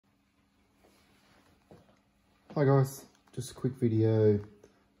Hi guys, just a quick video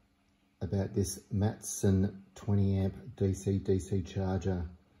about this MATSON 20 amp DC charger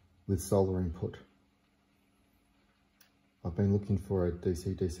with solar input. I've been looking for a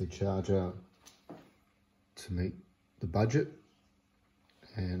DC charger to meet the budget,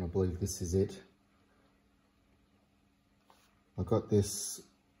 and I believe this is it. I got this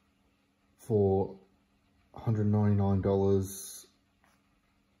for $199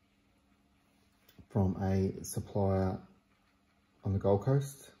 from a supplier on the Gold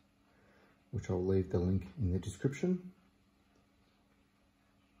Coast, which I'll leave the link in the description.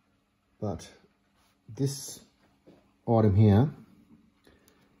 But this item here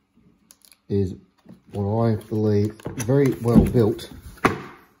is what I believe very well built,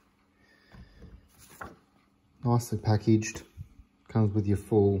 nicely packaged, comes with your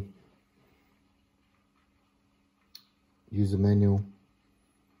full user manual,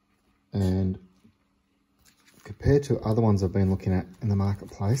 and compared to other ones I've been looking at in the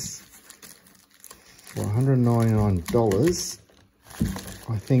marketplace, for $199,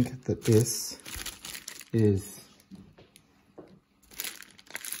 I think that this is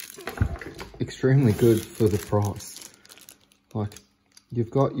extremely good for the price. Like,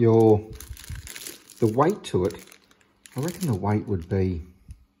 you've got the weight to it. I reckon the weight would be,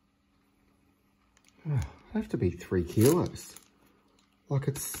 it'd have to be 3 kilos. Like,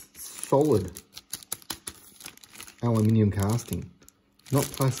 it's solid aluminium casting, not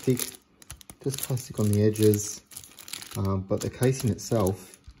plastic, just plastic on the edges, but the casing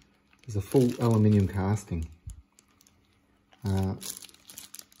itself is a full aluminium casting.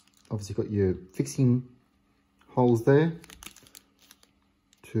 Obviously got your fixing holes there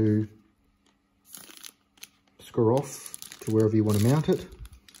to screw off to wherever you want to mount it.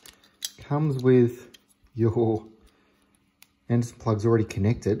 Comes with your Anderson plugs already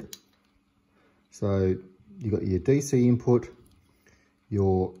connected, so you got your DC input,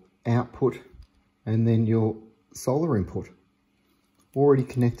 your output, and then your solar input already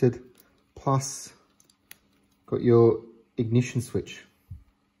connected, plus got your ignition switch.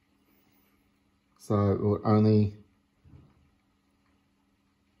 So it will only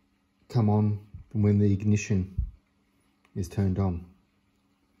come on when the ignition is turned on.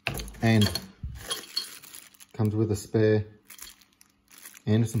 And comes with a spare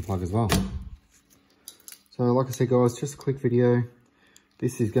Anderson plug as well. So like I said guys, just a quick video.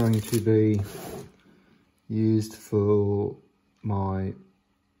 This is going to be used for my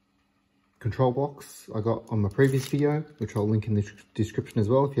control box I got on my previous video, which I'll link in the description as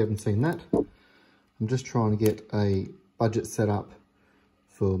well if you haven't seen that. I'm just trying to get a budget set up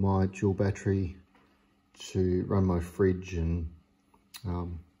for my dual battery to run my fridge and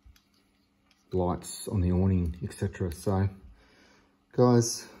lights on the awning, etc. So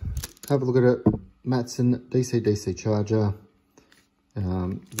guys, have a look at it. MATSON DC charger,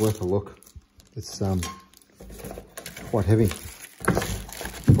 worth a look. It's quite heavy.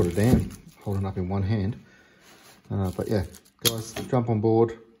 Put it down, holding up in one hand. But yeah, guys, jump on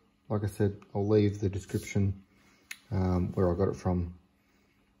board. Like I said, I'll leave the description where I got it from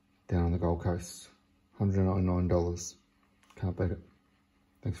down on the Gold Coast. $199. Can't beat it.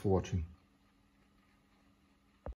 Thanks for watching.